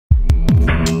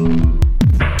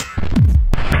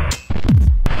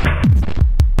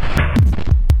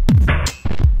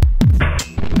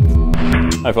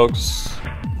Hi folks,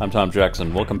 I'm Tom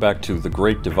Jackson. Welcome back to The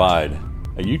Great Divide,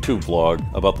 a YouTube vlog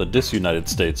about the disunited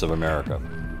states of America.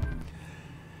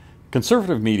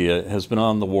 Conservative media has been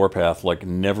on the warpath like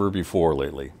never before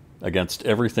lately, against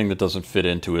everything that doesn't fit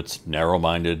into its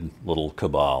narrow-minded little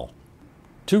cabal.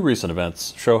 Two recent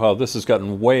events show how this has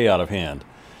gotten way out of hand.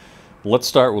 Let's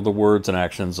start with the words and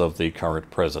actions of the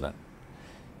current president.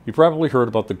 You probably heard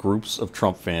about the groups of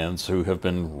Trump fans who have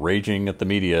been raging at the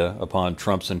media upon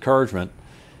Trump's encouragement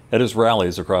at his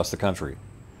rallies across the country.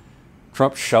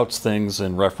 Trump shouts things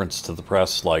in reference to the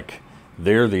press like,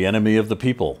 "They're the enemy of the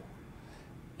people,"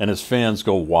 and his fans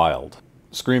go wild,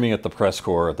 screaming at the press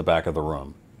corps at the back of the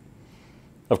room.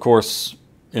 Of course,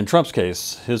 in Trump's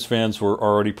case, his fans were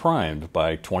already primed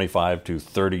by 25 to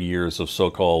 30 years of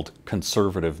so-called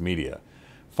conservative media.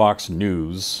 Fox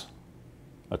News,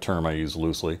 a term I use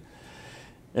loosely,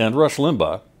 and Rush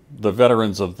Limbaugh, the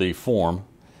veterans of the form,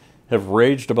 have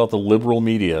raged about the liberal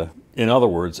media, in other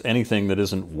words, anything that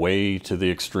isn't way to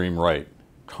the extreme right,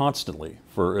 constantly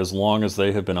for as long as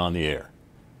they have been on the air.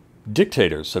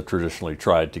 Dictators have traditionally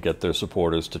tried to get their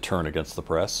supporters to turn against the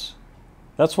press.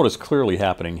 That's what is clearly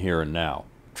happening here and now.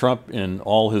 Trump, in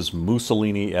all his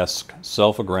Mussolini-esque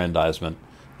self-aggrandizement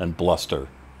and bluster,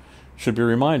 should be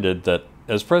reminded that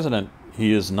as president,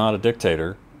 he is not a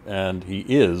dictator, and he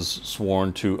is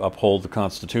sworn to uphold the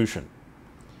Constitution.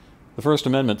 The First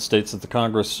Amendment states that the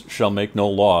Congress shall make no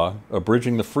law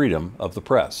abridging the freedom of the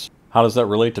press. How does that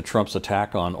relate to Trump's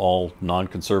attack on all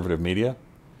non-conservative media?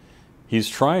 He's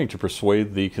trying to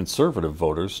persuade the conservative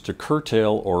voters to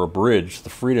curtail or abridge the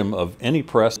freedom of any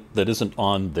press that isn't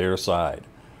on their side,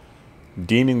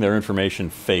 deeming their information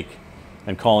fake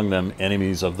and calling them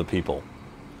enemies of the people.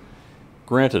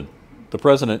 Granted, the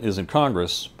president is in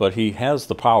Congress, but he has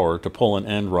the power to pull an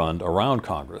end run around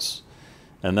Congress.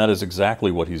 And that is exactly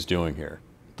what he's doing here.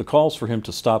 The calls for him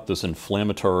to stop this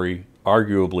inflammatory,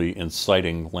 arguably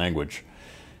inciting language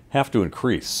have to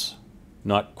increase,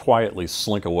 not quietly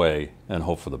slink away and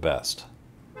hope for the best.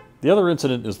 The other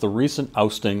incident is the recent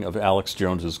ousting of Alex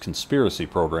Jones's conspiracy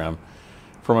program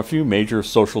from a few major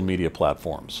social media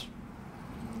platforms.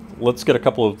 Let's get a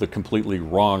couple of the completely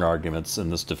wrong arguments in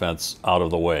this defense out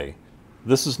of the way.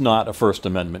 This is not a First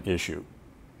Amendment issue,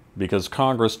 because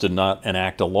Congress did not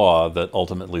enact a law that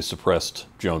ultimately suppressed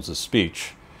Jones's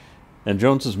speech, and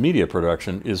Jones's media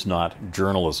production is not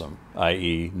journalism,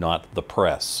 i.e. not the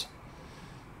press.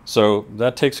 So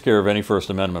that takes care of any First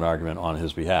Amendment argument on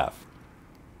his behalf.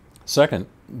 Second,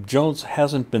 Jones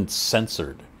hasn't been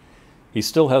censored. He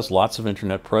still has lots of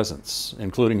internet presence,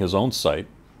 including his own site,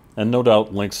 and no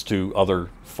doubt links to other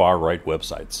far-right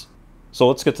websites. So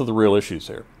let's get to the real issues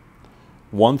here.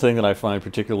 One thing that I find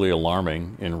particularly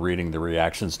alarming in reading the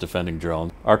reactions defending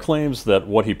Jones are claims that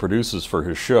what he produces for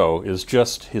his show is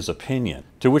just his opinion,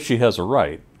 to which he has a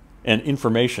right, and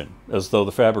information, as though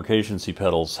the fabrications he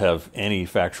peddles have any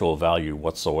factual value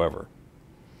whatsoever.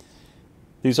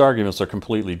 These arguments are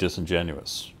completely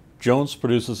disingenuous. Jones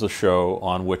produces a show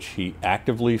on which he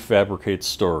actively fabricates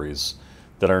stories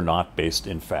that are not based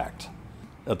in fact.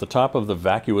 At the top of the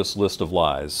vacuous list of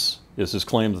lies is his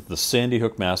claim that the Sandy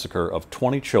Hook massacre of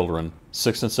 20 children,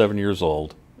 6 and 7 years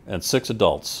old, and 6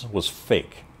 adults was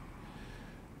fake.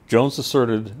 Jones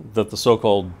asserted that the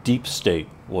so-called deep state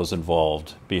was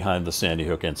involved behind the Sandy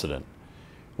Hook incident,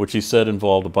 which he said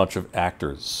involved a bunch of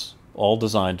actors, all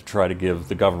designed to try to give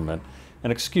the government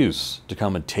an excuse to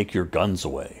come and take your guns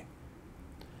away.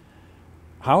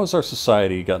 How has our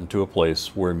society gotten to a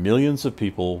place where millions of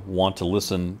people want to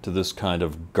listen to this kind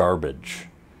of garbage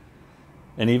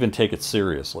and even take it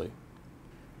seriously?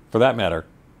 For that matter,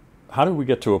 how did we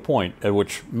get to a point at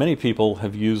which many people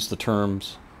have used the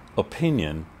terms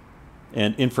opinion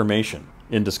and information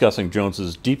in discussing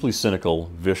Jones's deeply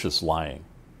cynical, vicious lying?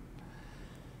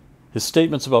 His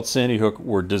statements about Sandy Hook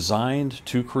were designed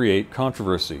to create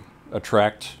controversy,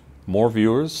 attract more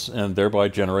viewers, and thereby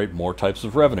generate more types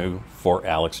of revenue for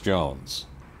Alex Jones.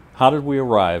 How did we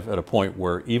arrive at a point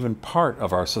where even part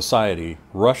of our society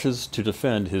rushes to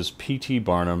defend his P.T.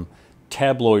 Barnum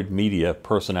tabloid media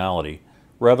personality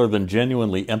rather than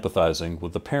genuinely empathizing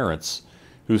with the parents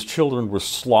whose children were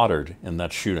slaughtered in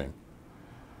that shooting?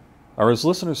 Are his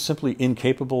listeners simply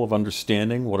incapable of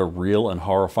understanding what a real and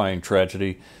horrifying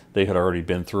tragedy they had already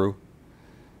been through?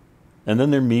 And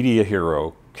then their media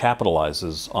hero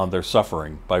capitalizes on their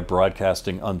suffering by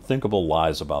broadcasting unthinkable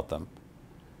lies about them.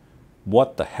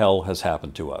 What the hell has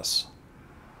happened to us?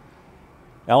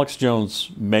 Alex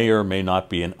Jones may or may not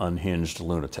be an unhinged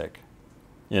lunatic.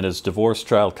 In his divorce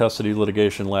child custody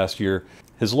litigation last year,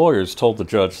 his lawyers told the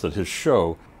judge that his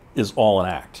show is all an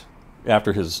act,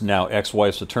 after his now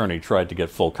ex-wife's attorney tried to get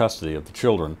full custody of the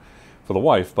children for the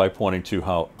wife by pointing to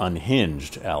how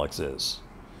unhinged Alex is.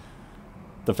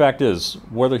 The fact is,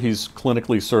 whether he's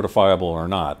clinically certifiable or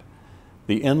not,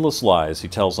 the endless lies he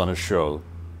tells on his show,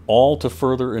 all to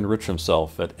further enrich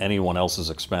himself at anyone else's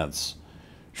expense,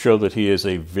 show that he is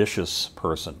a vicious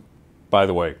person. By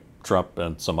the way, Trump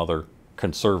and some other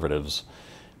conservatives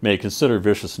may consider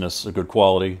viciousness a good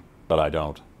quality, but I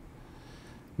don't.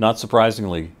 Not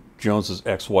surprisingly, Jones's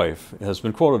ex-wife has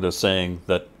been quoted as saying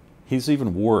that he's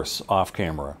even worse off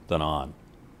camera than on.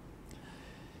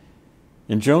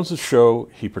 In Jones's show,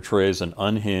 he portrays an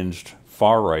unhinged,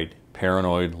 far-right,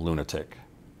 paranoid lunatic.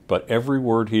 But every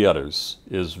word he utters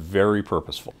is very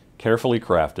purposeful, carefully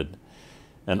crafted,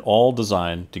 and all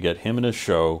designed to get him and his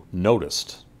show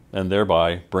noticed, and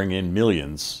thereby bring in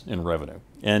millions in revenue.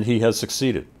 And he has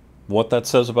succeeded. What that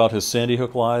says about his Sandy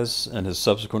Hook lies and his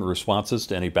subsequent responses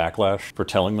to any backlash for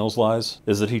telling those lies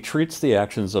is that he treats the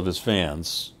actions of his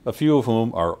fans, a few of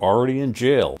whom are already in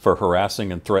jail for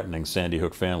harassing and threatening Sandy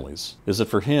Hook families, is that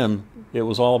for him, it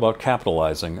was all about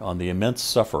capitalizing on the immense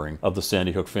suffering of the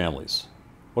Sandy Hook families.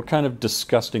 What kind of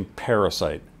disgusting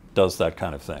parasite does that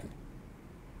kind of thing?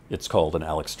 It's called an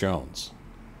Alex Jones.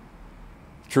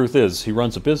 The truth is, he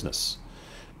runs a business.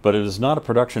 But it is not a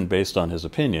production based on his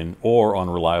opinion or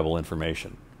on reliable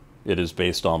information. It is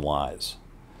based on lies.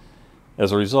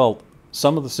 As a result,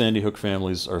 some of the Sandy Hook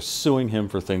families are suing him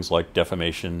for things like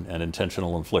defamation and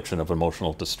intentional infliction of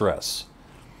emotional distress.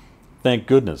 Thank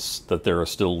goodness that there are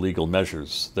still legal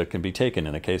measures that can be taken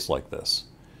in a case like this.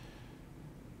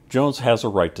 Jones has a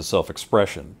right to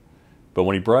self-expression, but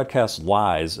when he broadcasts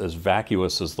lies as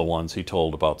vacuous as the ones he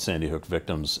told about Sandy Hook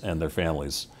victims and their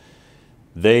families,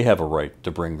 they have a right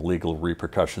to bring legal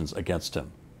repercussions against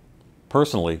him.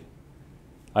 Personally,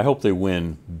 I hope they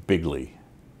win bigly.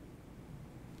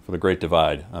 For The Great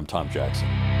Divide, I'm Tom Jackson.